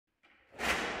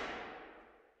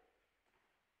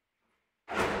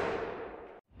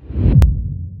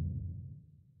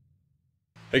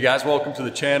Hey guys, welcome to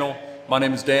the channel. My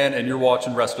name is Dan and you're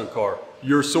watching RestoCar,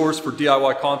 your source for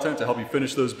DIY content to help you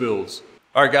finish those builds.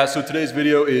 All right guys, so today's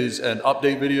video is an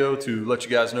update video to let you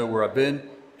guys know where I've been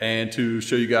and to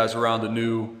show you guys around the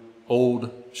new old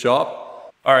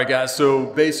shop. All right guys, so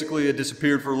basically it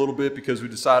disappeared for a little bit because we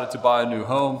decided to buy a new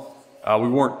home. We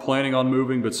weren't planning on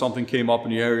moving, but something came up in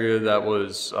the area that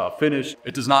was finished.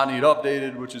 It does not need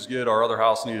updated, which is good. Our other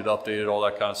house needed updated, all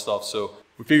that kind of stuff. So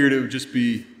we figured it would just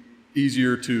be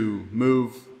easier to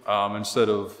move instead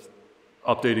of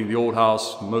updating the old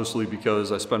house, mostly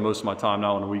because I spend most of my time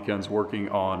now on the weekends working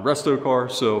on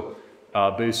RestoCar. So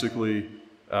basically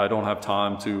I don't have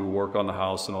time to work on the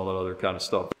house and all that other kind of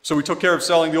stuff. So we took care of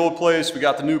selling the old place, we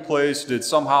got the new place, did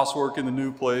some housework in the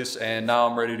new place, and now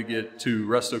I'm ready to get to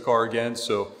RestoCar again.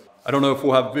 So I don't know if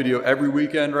we'll have a video every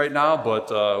weekend right now, but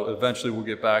eventually we'll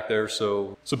get back there.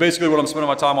 So basically what I'm spending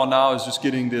my time on now is just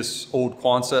getting this old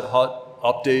Quonset hut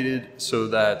updated so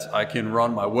that I can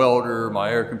run my welder,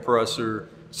 my air compressor,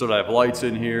 so that I have lights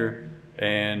in here,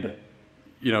 and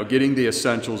you know, getting the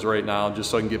essentials right now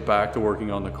just so I can get back to working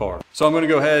on the car. So I'm going to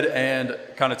go ahead and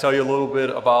kind of tell you a little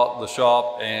bit about the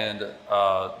shop and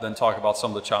then talk about some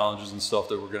of the challenges and stuff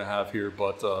that we're going to have here,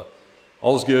 but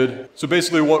all is good. So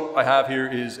basically what I have here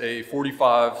is a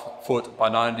 45-foot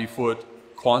by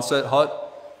 90-foot Quonset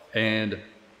hut, and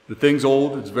the thing's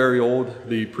old, it's very old.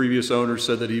 The previous owner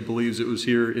said that he believes it was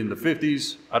here in the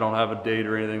 50s. I don't have a date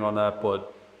or anything on that,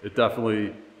 but it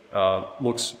definitely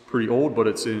looks pretty old, but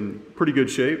it's in pretty good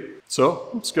shape. So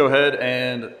let's go ahead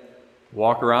and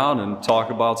walk around and talk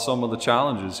about some of the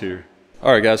challenges here.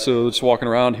 All right guys, so just walking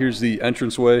around, here's the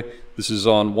entranceway. This is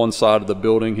on one side of the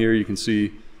building here. You can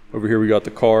see over here we got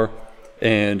the car,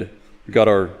 and we got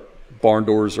our barn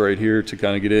doors right here to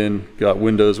kind of get in. Got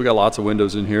windows, we got lots of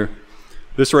windows in here.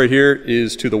 This right here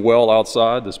is to the well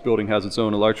outside. This building has its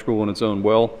own electrical and its own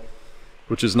well,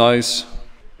 which is nice.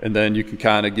 And then you can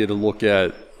kind of get a look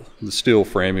at the steel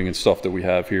framing and stuff that we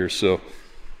have here. So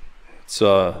it's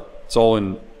all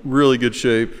in really good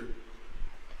shape.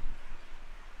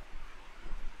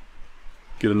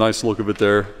 Get a nice look of it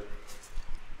there.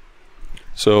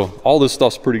 So all this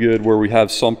stuff's pretty good. Where we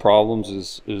have some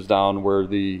problems is down where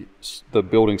the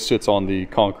building sits on the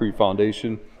concrete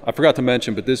foundation. I forgot to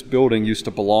mention, but this building used to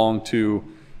belong to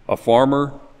a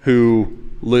farmer who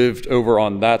lived over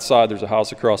on that side. There's a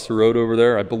house across the road over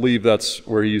there. I believe that's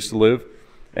where he used to live.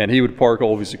 And he would park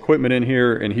all of his equipment in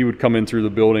here, and he would come in through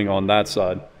the building on that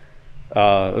side.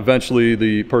 Eventually,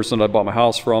 the person that I bought my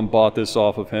house from bought this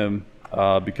off of him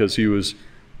because he was,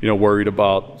 you know, worried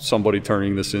about somebody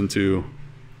turning this into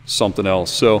something else.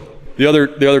 So the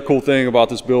other cool thing about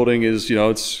this building is, you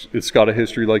know, it's got a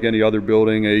history like any other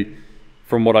building.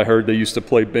 From what I heard, they used to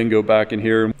play bingo back in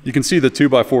here. You can see the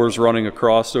 2x4s running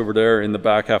across over there in the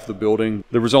back half of the building.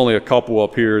 There was only a couple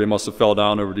up here. They must have fell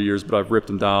down over the years, but I've ripped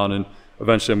them down, and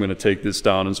eventually I'm going to take this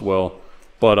down as well.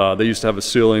 But they used to have a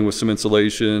ceiling with some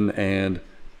insulation, and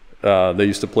they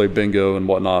used to play bingo and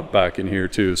whatnot back in here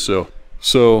too.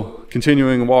 So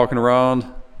continuing walking around,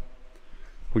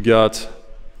 we got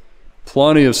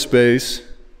plenty of space,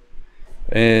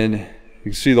 and you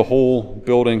can see the whole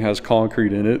building has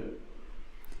concrete in it.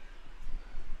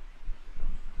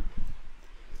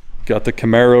 Got the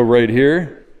Camaro right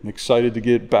here. I'm excited to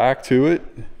get back to it.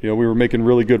 You know, we were making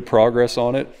really good progress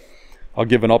on it. I'll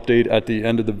give an update at the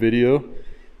end of the video.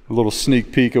 A little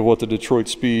sneak peek of what the Detroit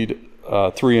Speed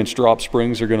 3-inch drop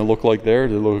springs are going to look like there.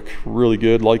 They look really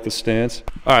good, like the stance.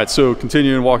 All right, so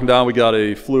continuing walking down, we got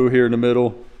a flue here in the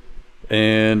middle,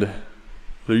 and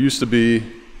there used to be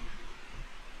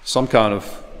some kind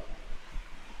of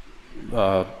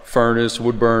furnace,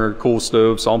 wood burner, coal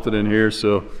stove, something in here.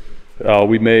 So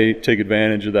we may take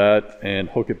advantage of that and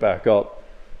hook it back up,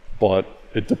 but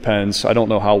it depends. I don't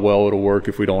know how well it'll work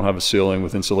if we don't have a ceiling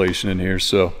with insulation in here,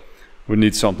 so we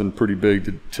need something pretty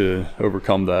big to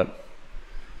overcome that.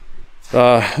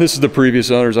 This is the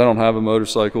previous owners. I don't have a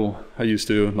motorcycle. I used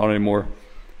to, not anymore.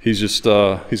 He's just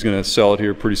he's gonna sell it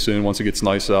here pretty soon once it gets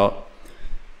nice out.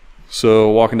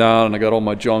 So walking down, and I got all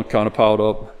my junk kind of piled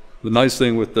up. The nice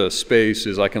thing with the space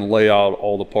is I can lay out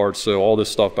all the parts. So all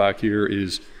this stuff back here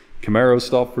is Camaro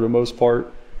stuff for the most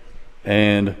part,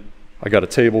 and I got a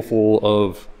table full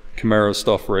of Camaro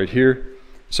stuff right here.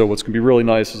 So what's gonna be really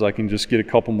nice is I can just get a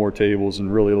couple more tables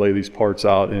and really lay these parts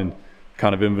out and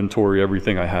kind of inventory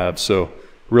everything I have. So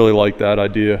really like that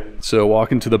idea. So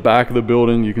walking to the back of the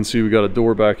building, you can see we got a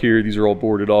door back here. These are all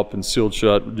boarded up and sealed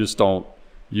shut. We just don't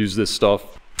use this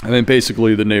stuff. And then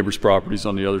basically the neighbor's property's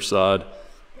on the other side,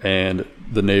 and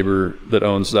the neighbor that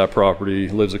owns that property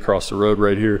lives across the road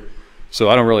right here. So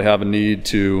I don't really have a need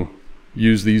to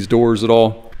use these doors at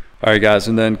all. All right, guys,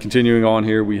 and then continuing on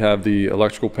here, we have the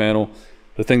electrical panel.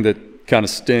 The thing that kind of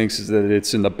stinks is that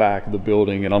it's in the back of the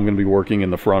building, and I'm going to be working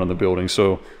in the front of the building.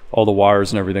 So all the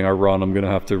wires and everything I run, I'm going to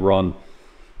have to run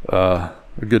a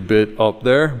good bit up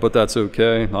there, but that's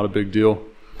okay, not a big deal.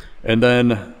 And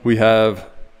then we have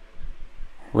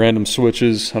random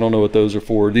switches. I don't know what those are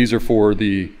for. These are for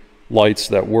the lights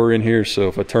that were in here. So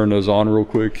if I turn those on real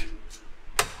quick,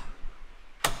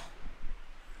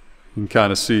 you can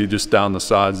kind of see just down the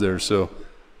sides there. So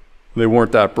they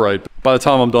weren't that bright. By the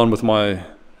time I'm done with my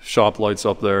shop lights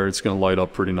up there, it's going to light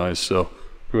up pretty nice. So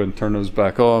go ahead and turn those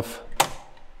back off.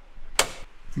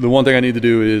 The one thing I need to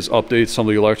do is update some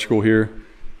of the electrical here.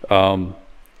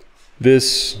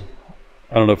 This,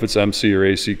 I don't know if it's MC or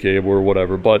AC cable or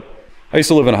whatever, but I used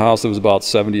to live in a house that was about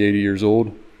 70, 80 years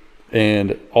old,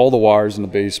 and all the wires in the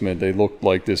basement, they looked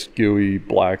like this gooey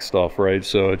black stuff, right?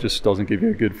 So it just doesn't give you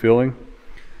a good feeling.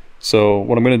 So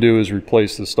what I'm going to do is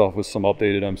replace this stuff with some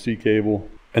updated MC cable.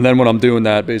 And then when I'm doing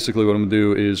that, basically what I'm going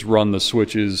to do is run the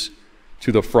switches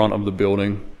to the front of the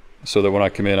building so that when I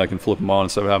come in, I can flip them on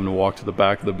instead of having to walk to the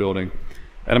back of the building.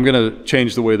 And I'm going to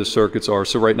change the way the circuits are.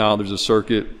 So right now there's a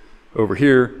circuit over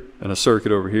here and a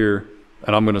circuit over here.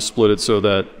 And I'm going to split it so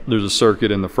that there's a circuit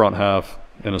in the front half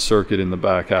and a circuit in the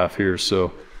back half here.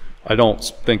 So I don't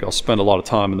think I'll spend a lot of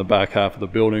time in the back half of the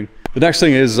building. The next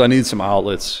thing is I need some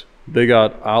outlets. They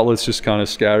got outlets just kind of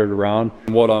scattered around.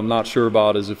 What I'm not sure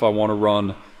about is if I want to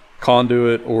run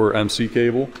conduit or MC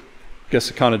cable. I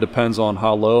guess it kind of depends on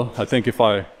how low. I think if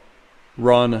I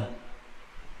run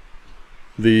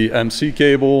the MC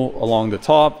cable along the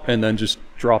top and then just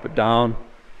drop it down,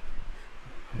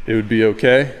 it would be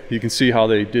okay. You can see how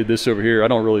they did this over here. I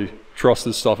don't really trust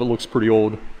this stuff. It looks pretty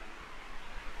old.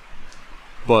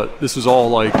 But this is all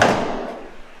like,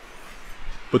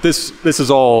 but this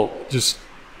is all just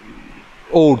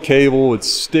old cable. It's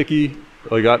sticky.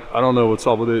 Like I don't know what's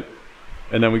up with it.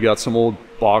 And then we got some old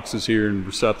boxes here and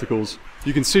receptacles.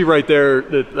 You can see right there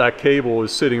that that cable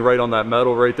is sitting right on that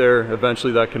metal right there.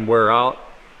 Eventually that can wear out,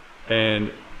 and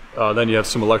then you have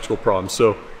some electrical problems.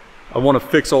 So I want to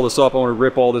fix all this up. I want to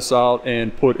rip all this out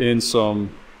and put in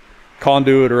some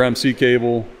conduit or MC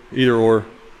cable, either or,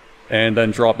 and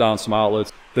then drop down some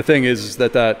outlets. The thing is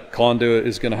that that conduit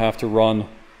is going to have to run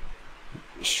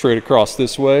straight across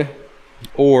this way,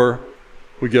 or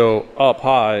we go up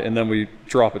high and then we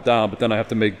drop it down, but then I have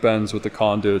to make bends with the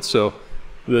conduit. So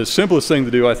the simplest thing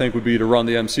to do, I think, would be to run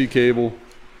the MC cable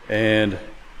and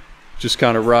just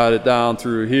kind of ride it down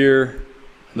through here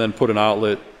and then put an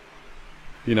outlet,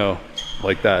 you know,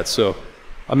 like that. So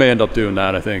I may end up doing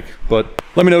that, I think. But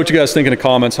let me know what you guys think in the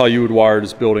comments, how you would wire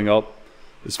this building up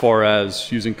as far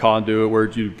as using conduit,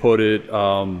 where'd you put it,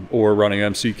 or running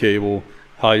MC cable,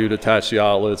 how you'd attach the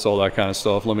outlets, all that kind of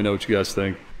stuff. Let me know what you guys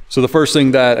think. So the first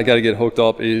thing that I got to get hooked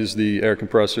up is the air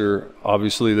compressor.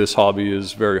 Obviously this hobby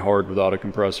is very hard without a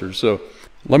compressor. So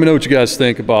let me know what you guys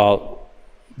think about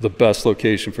the best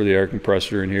location for the air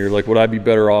compressor in here. Like, would I be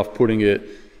better off putting it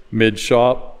mid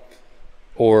shop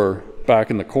or back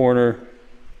in the corner?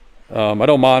 I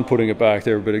don't mind putting it back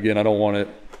there, but again, I don't want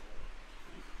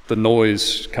the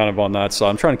noise kind of on that side.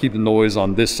 I'm trying to keep the noise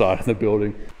on this side of the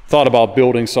building. Thought about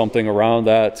building something around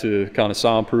that to kind of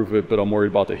soundproof it, but I'm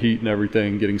worried about the heat and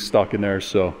everything getting stuck in there.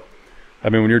 So, I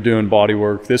mean, when you're doing body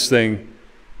work, this thing,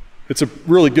 it's a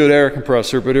really good air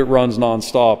compressor, but it runs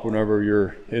nonstop whenever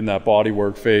you're in that body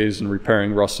work phase and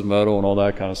repairing rusted metal and all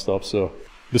that kind of stuff. So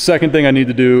the second thing I need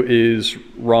to do is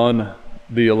run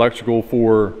the electrical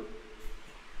for,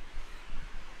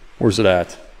 where's it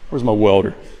at? Where's my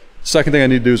welder? Second thing I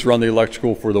need to do is run the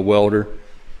electrical for the welder,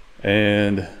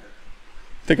 and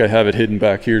I think I have it hidden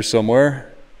back here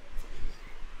somewhere.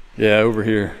 Yeah, over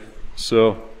here.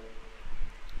 So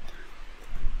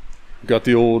got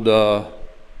the old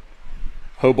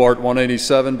Hobart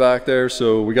 187 back there,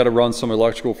 so we got to run some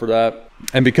electrical for that.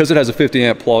 And because it has a 50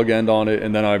 amp plug end on it,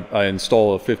 and then I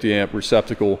install a 50 amp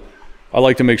receptacle, I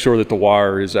like to make sure that the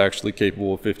wire is actually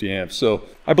capable of 50 amps. So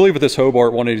I believe with this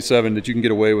Hobart 187 that you can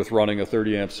get away with running a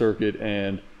 30 amp circuit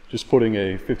and just putting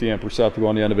a 50 amp receptacle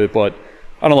on the end of it, but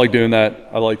I don't like doing that.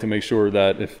 I like to make sure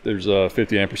that if there's a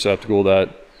 50 amp receptacle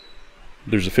that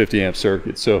there's a 50 amp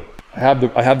circuit. So I have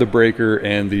the breaker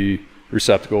and the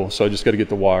receptacle, so I just got to get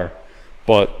the wire.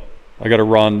 But I got to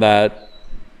run that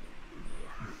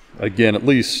again at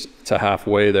least to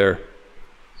halfway there.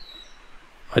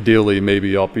 Ideally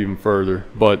maybe up even further,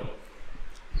 but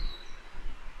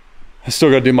I still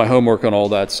got to do my homework on all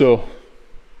that. So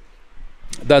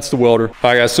that's the welder. All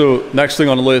right, guys, so next thing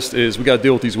on the list is we got to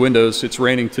deal with these windows. It's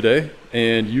raining today,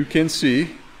 and you can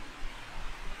see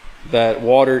that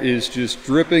water is just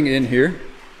dripping in here.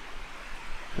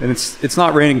 And it's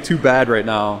not raining too bad right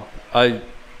now. I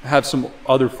have some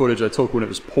other footage I took when it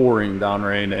was pouring down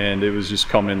rain and it was just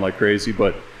coming in like crazy.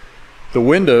 But the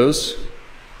windows,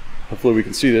 hopefully we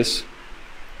can see this,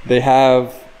 they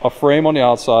have a frame on the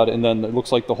outside, and then it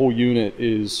looks like the whole unit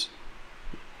is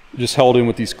just held in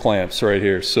with these clamps right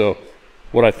here. So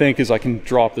what I think is I can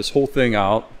drop this whole thing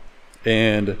out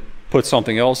and put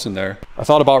something else in there. I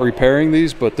thought about repairing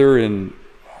these, but they're in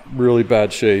really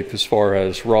bad shape as far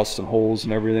as rust and holes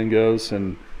and everything goes,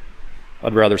 and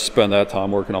I'd rather spend that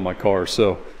time working on my car.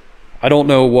 So I don't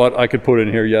know what I could put in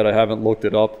here yet. I haven't looked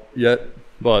it up yet,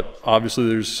 but obviously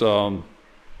there's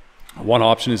one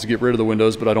option is to get rid of the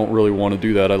windows, but I don't really want to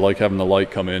do that. I like having the light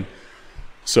come in.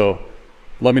 So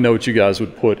let me know what you guys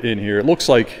would put in here. It looks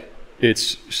like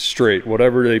it's straight.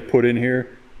 Whatever they put in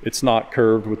here, it's not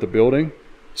curved with the building.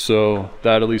 So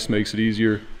that at least makes it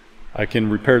easier. I can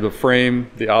repair the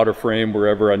frame, the outer frame,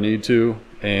 wherever I need to,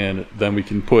 and then we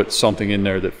can put something in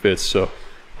there that fits. So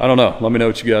I don't know. Let me know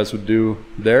what you guys would do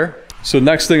there. So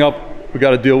next thing up we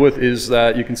got to deal with is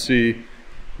that you can see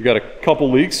we got a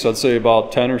couple leaks, I'd say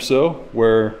about 10 or so,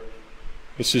 where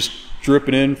it's just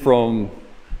dripping in from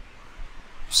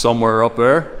somewhere up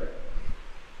there.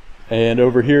 And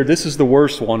over here, this is the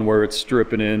worst one where it's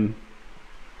dripping in.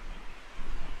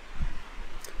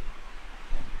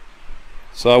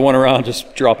 So I went around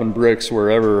just dropping bricks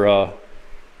wherever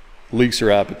leaks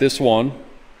are at, but this one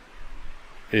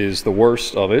is the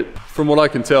worst of it. From what I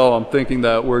can tell, I'm thinking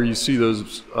that where you see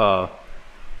those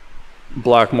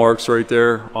black marks right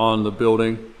there on the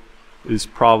building is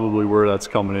probably where that's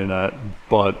coming in at,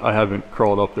 but I haven't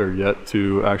crawled up there yet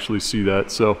to actually see that.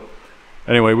 So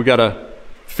anyway, we got to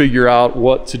figure out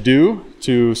what to do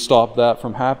to stop that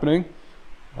from happening.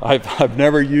 I've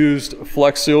never used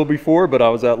Flex Seal before, but I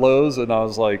was at Lowe's and I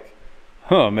was like,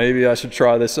 maybe I should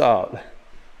try this out.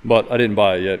 But I didn't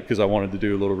buy it yet because I wanted to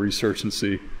do a little research and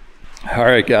see. All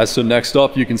right, guys, so next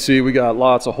up, you can see we got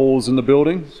lots of holes in the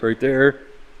building. It's right there.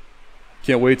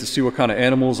 Can't wait to see what kind of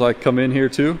animals I come in here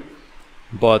to.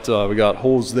 But we got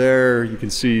holes there. You can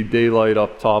see daylight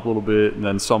up top a little bit and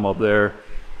then some up there.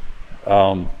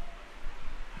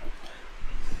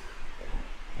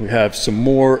 We have some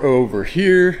more over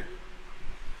here.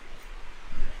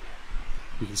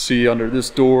 You can see under this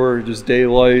door, just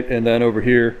daylight, and then over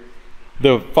here,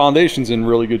 the foundation's in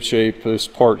really good shape. This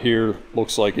part here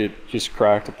looks like it just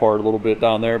cracked apart a little bit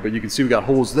down there, but you can see we got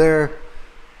holes there.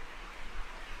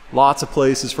 Lots of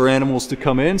places for animals to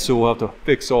come in, so we'll have to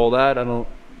fix all that. I don't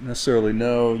necessarily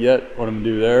know yet what I'm gonna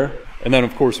do there. And then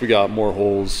of course we got more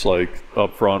holes like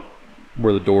up front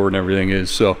where the door and everything is.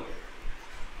 So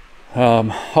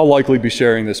I'll likely be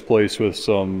sharing this place with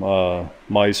some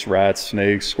mice, rats,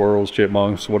 snakes, squirrels,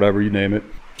 chipmunks, whatever you name it.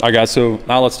 All right, guys, so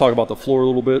now let's talk about the floor a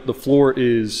little bit. The floor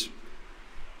is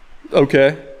okay.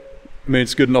 I mean,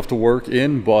 it's good enough to work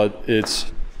in, but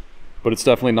it's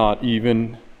definitely not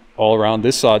even all around.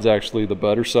 This side's actually the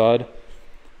better side,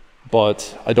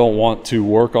 but I don't want to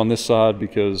work on this side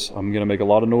because I'm gonna make a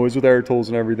lot of noise with air tools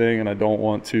and everything, and I don't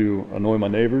want to annoy my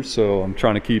neighbors, so I'm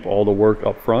trying to keep all the work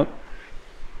up front.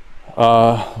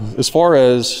 As far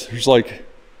as, there's like,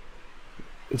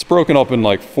 it's broken up in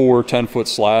like 4 10-foot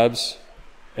slabs,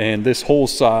 and this whole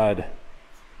side,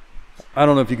 I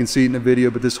don't know if you can see it in the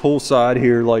video, but this whole side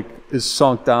here like is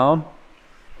sunk down,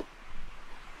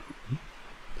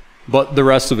 but the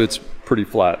rest of it's pretty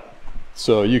flat.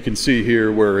 So you can see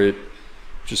here where it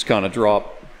just kind of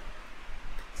dropped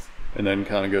and then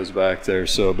kind of goes back there.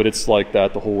 So, but it's like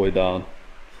that the whole way down.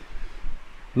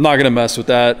 I'm not gonna mess with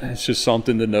that. It's just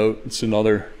something to note. It's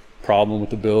another problem with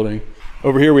the building.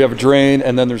 Over here we have a drain,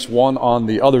 and then there's one on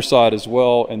the other side as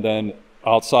well. And then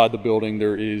outside the building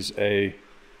there is a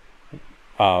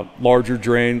larger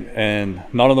drain, and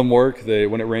none of them work.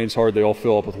 When it rains hard, they all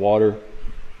fill up with water.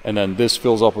 And then this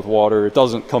fills up with water. It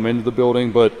doesn't come into the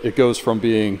building, but it goes from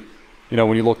being, you know,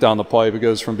 when you look down the pipe, it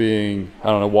goes from being, I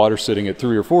don't know, water sitting at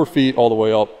 3 or 4 feet all the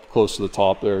way up close to the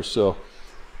top there. So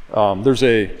there's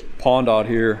a pond out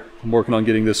here. I'm working on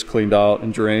getting this cleaned out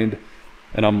and drained,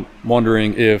 and I'm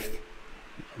wondering if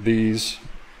these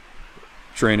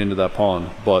drain into that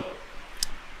pond, but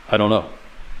I don't know.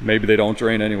 Maybe they don't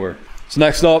drain anywhere. So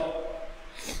next up,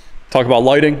 talk about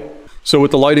lighting. So with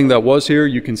the lighting that was here,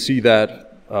 you can see that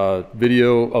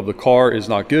video of the car is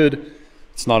not good.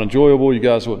 It's not enjoyable. You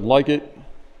guys wouldn't like it.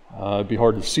 It'd be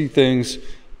hard to see things.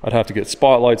 I'd have to get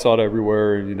spotlights out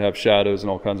everywhere, and you'd have shadows and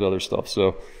all kinds of other stuff.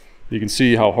 So you can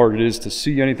see how hard it is to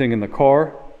see anything in the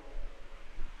car.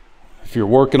 If you're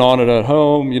working on it at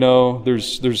home, you know,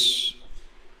 there's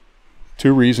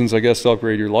 2 reasons, I guess, to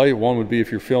upgrade your light. One would be if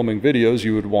you're filming videos,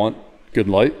 you would want good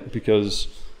light because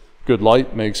Good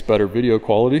light makes better video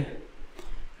quality.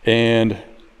 And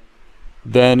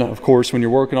then, of course, when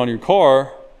you're working on your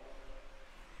car,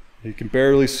 you can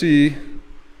barely see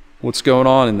what's going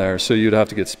on in there. So you'd have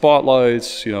to get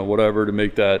spotlights, you know, whatever, to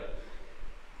make that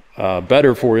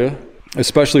better for you,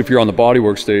 especially if you're on the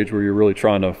bodywork stage where you're really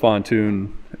trying to fine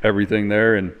tune everything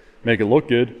there and make it look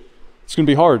good. It's gonna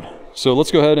be hard. So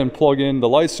let's go ahead and plug in the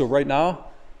lights. So right now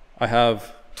I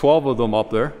have 12 of them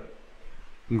up there.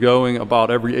 I'm going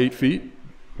about every 8 feet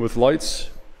with lights.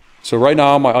 So right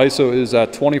now my ISO is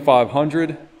at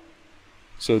 2500.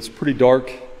 So it's pretty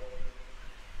dark.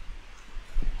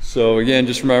 So again,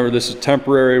 just remember this is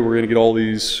temporary. We're gonna get all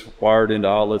these wired into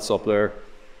outlets up there.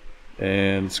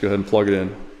 And let's go ahead and plug it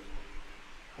in.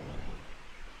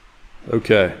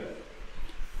 Okay.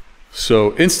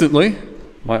 So instantly,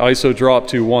 my ISO dropped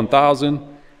to 1000,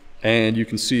 and you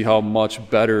can see how much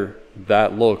better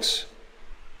that looks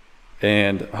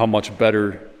and how much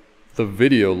better the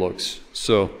video looks.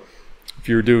 So if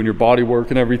you're doing your body work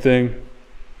and everything,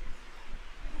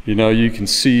 you know, you can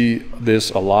see this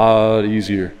a lot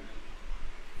easier.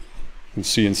 You can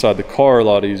see inside the car a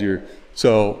lot easier.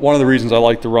 So one of the reasons I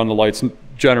like to run the lights,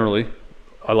 generally,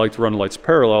 I like to run the lights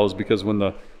parallel, is because when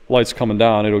the light's coming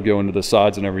down, it'll go into the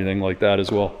sides and everything like that as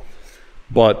well.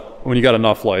 But when you got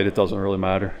enough light, it doesn't really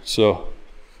matter. So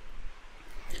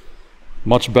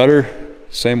much better.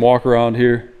 Same walk around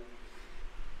here.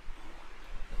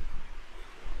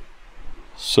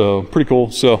 So pretty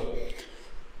cool. So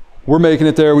we're making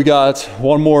it there. We got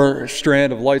one more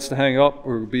strand of lights to hang up.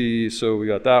 So we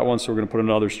got that one. So we're going to put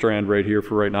another strand right here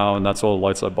for right now. And that's all the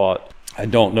lights I bought. I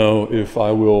don't know if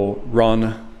I will run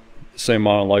the same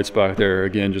amount of lights back there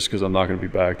again, just because I'm not going to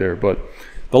be back there. But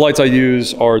the lights I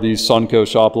use are these Sunco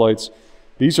shop lights.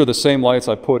 These are the same lights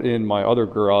I put in my other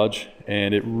garage,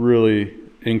 and it really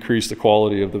increased the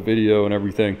quality of the video and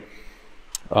everything.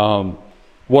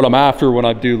 What I'm after when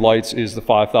I do lights is the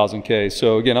 5000K.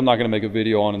 So again, I'm not going to make a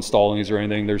video on installing these or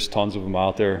anything. There's tons of them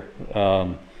out there.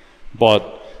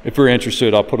 But if you're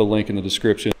interested, I'll put a link in the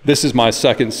description. This is my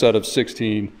second set of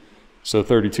 16, so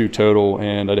 32 total,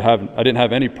 and I didn't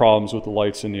have any problems with the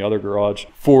lights in the other garage.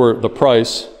 For the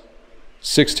price,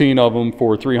 16 of them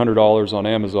for $300 on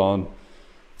Amazon,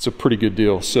 it's a pretty good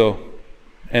deal. So,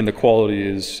 and the quality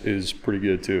is pretty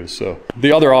good too. So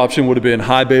the other option would have been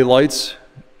high bay lights,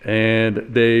 and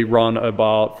they run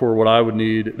about, for what I would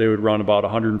need, they would run about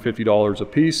 $150 a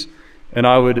piece. And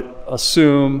I would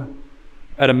assume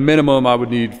at a minimum I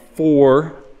would need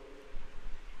 4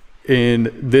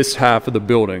 in this half of the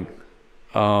building,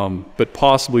 but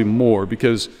possibly more,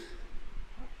 because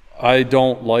I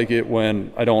don't like it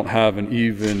when I don't have an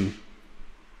even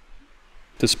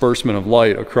disbursement of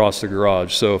light across the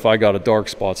garage. So if I got a dark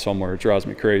spot somewhere, it drives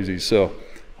me crazy. So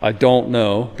I don't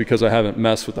know, because I haven't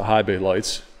messed with the high bay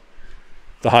lights.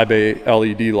 The high bay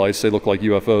LED lights, they look like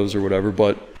UFOs or whatever,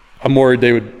 but I'm worried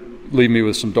they would leave me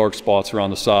with some dark spots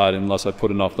around the side unless I put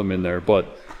enough of them in there. But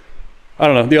I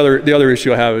don't know. The other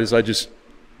issue I have is I just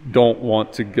don't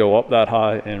want to go up that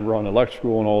high and run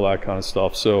electrical and all that kind of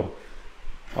stuff. So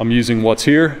I'm using what's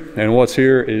here, and what's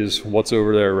here is what's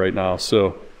over there right now.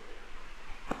 So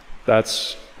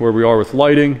that's where we are with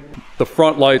lighting. The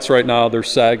front lights right now, they're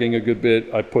sagging a good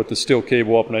bit. I put the steel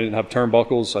cable up and I didn't have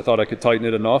turnbuckles. I thought I could tighten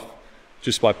it enough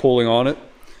just by pulling on it,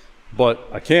 but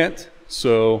I can't.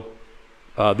 So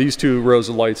these 2 rows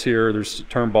of lights here, there's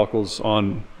turnbuckles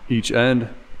on each end.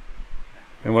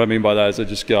 And what I mean by that is I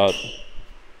just got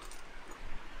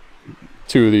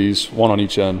 2 of these, 1 on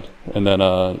each end, and then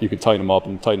you can tighten them up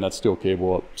and tighten that steel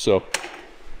cable up. So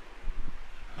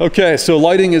okay, so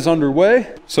lighting is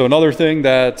underway. So another thing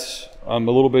that I'm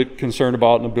a little bit concerned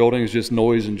about in the building is just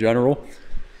noise in general.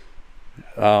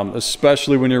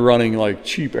 Especially when you're running like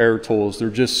cheap air tools, they're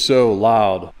just so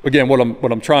loud. Again, what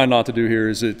I'm trying not to do here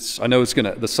is I know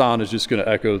the sound is just gonna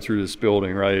echo through this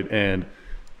building, right? And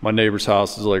my neighbor's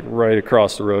house is like right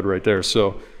across the road right there.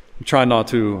 So I'm trying not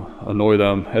to annoy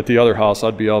them. At the other house,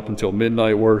 I'd be up until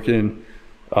midnight working.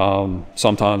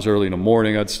 Sometimes early in the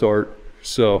morning I'd start.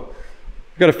 So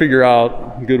I got to figure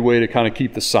out a good way to kind of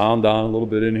keep the sound down a little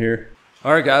bit in here.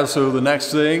 All right, guys, so the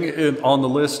next thing on the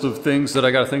list of things that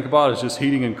I got to think about is just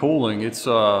heating and cooling. It's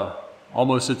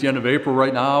almost at the end of April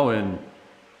right now, and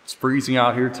it's freezing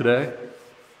out here today.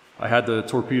 I had the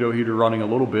torpedo heater running a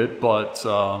little bit, but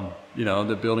you know,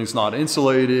 the building's not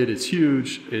insulated. It's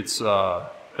huge. It's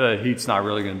heat's not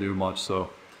really going to do much.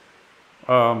 So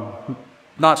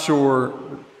not sure.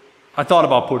 I thought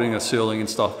about putting a ceiling and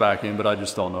stuff back in, but I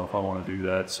just don't know if I want to do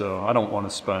that. So I don't want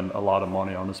to spend a lot of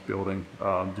money on this building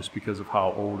just because of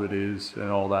how old it is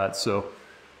and all that. So,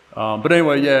 but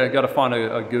anyway, yeah, I got to find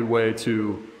a good way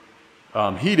to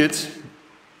heat it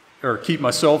or keep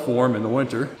myself warm in the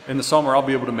winter. In the summer, I'll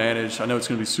be able to manage. I know it's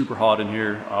going to be super hot in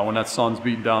here. When that sun's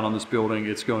beating down on this building,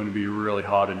 it's going to be really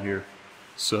hot in here.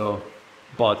 So,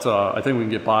 but I think we can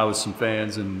get by with some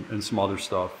fans and some other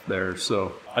stuff there.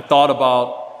 So I thought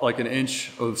about like an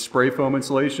inch of spray foam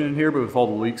insulation in here, but with all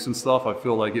the leaks and stuff, I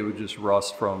feel like it would just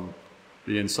rust from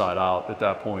the inside out at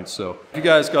that point. So if you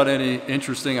guys got any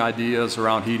interesting ideas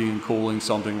around heating and cooling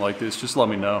something like this, just let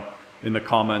me know in the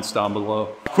comments down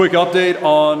below. Quick update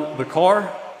on the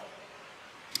car.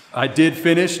 I did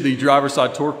finish the driver's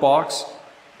side torque box.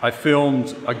 I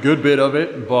filmed a good bit of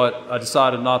it, but I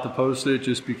decided not to post it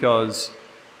just because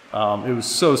it was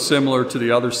so similar to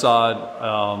the other side.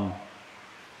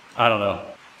 I don't know.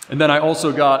 And then I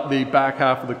also got the back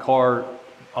half of the car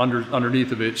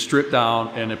underneath of it stripped down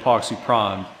and epoxy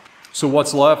primed. So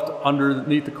what's left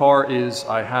underneath the car is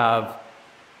I have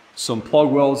some plug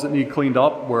welds that need cleaned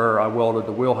up where I welded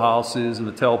the wheelhouses and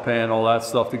the tail pan, all that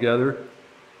stuff together.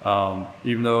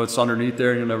 Even though it's underneath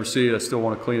there and you'll never see it, I still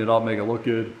want to clean it up, make it look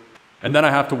good. And then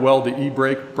I have to weld the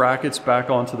e-brake brackets back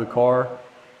onto the car.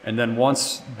 And then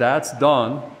once that's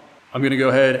done, I'm going to go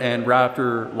ahead and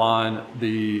Raptor line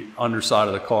the underside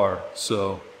of the car.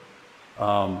 So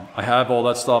I have all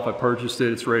that stuff. I purchased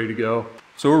it. It's ready to go.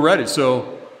 So we're ready.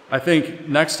 So I think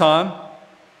next time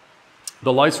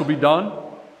the lights will be done.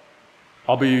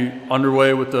 I'll be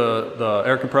underway with the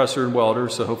air compressor and welder,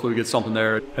 so hopefully we get something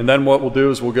there. And then what we'll do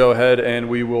is we'll go ahead and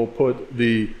we will put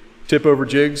the tip over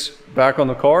jigs back on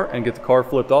the car and get the car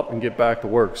flipped up and get back to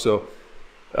work. So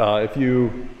if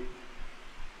you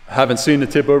haven't seen the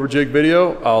tip over jig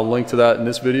video, I'll link to that in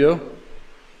this video.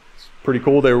 It's pretty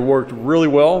cool. They worked really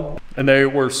well and they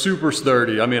were super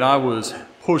sturdy. I mean, I was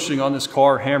pushing on this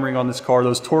car, hammering on this car.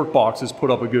 Those torque boxes put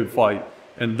up a good fight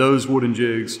and those wooden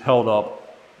jigs held up.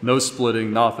 No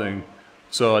splitting, nothing.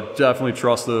 So I definitely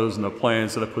trust those and the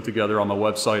plans that I put together on my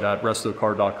website at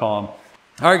RestoCar.com. All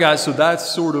right, guys, so that's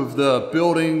sort of the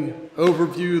building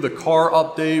overview, the car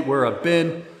update, where I've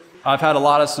been. I've had a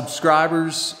lot of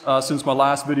subscribers since my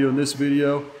last video and this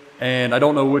video, and I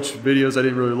don't know which videos, I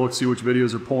didn't really look to see which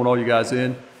videos are pulling all you guys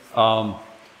in.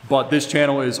 But this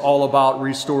channel is all about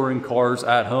restoring cars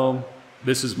at home.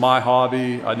 This is my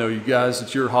hobby. I know you guys,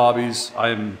 it's your hobbies.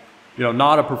 I'm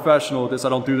not a professional at this. I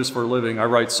don't do this for a living. I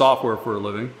write software for a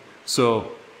living.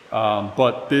 So,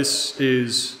 but this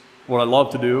is what I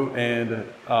love to do. And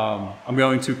I'm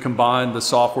going to combine the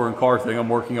software and car thing. I'm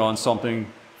working on something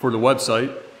for the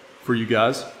website for you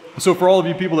guys. So for all of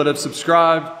you people that have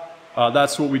subscribed,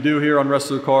 that's what we do here on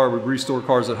RestoCar. We restore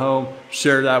cars at home,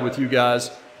 share that with you guys,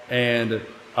 and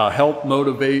help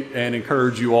motivate and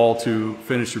encourage you all to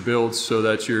finish your builds so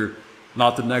that you're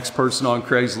not the next person on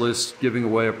Craigslist giving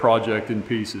away a project in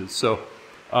pieces. So,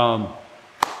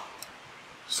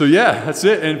 so yeah, that's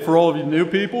it. And for all of you new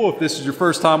people, if this is your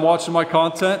first time watching my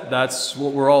content, that's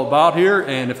what we're all about here.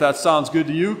 And if that sounds good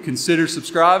to you, consider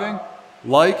subscribing,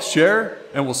 like, share,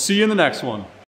 and we'll see you in the next one.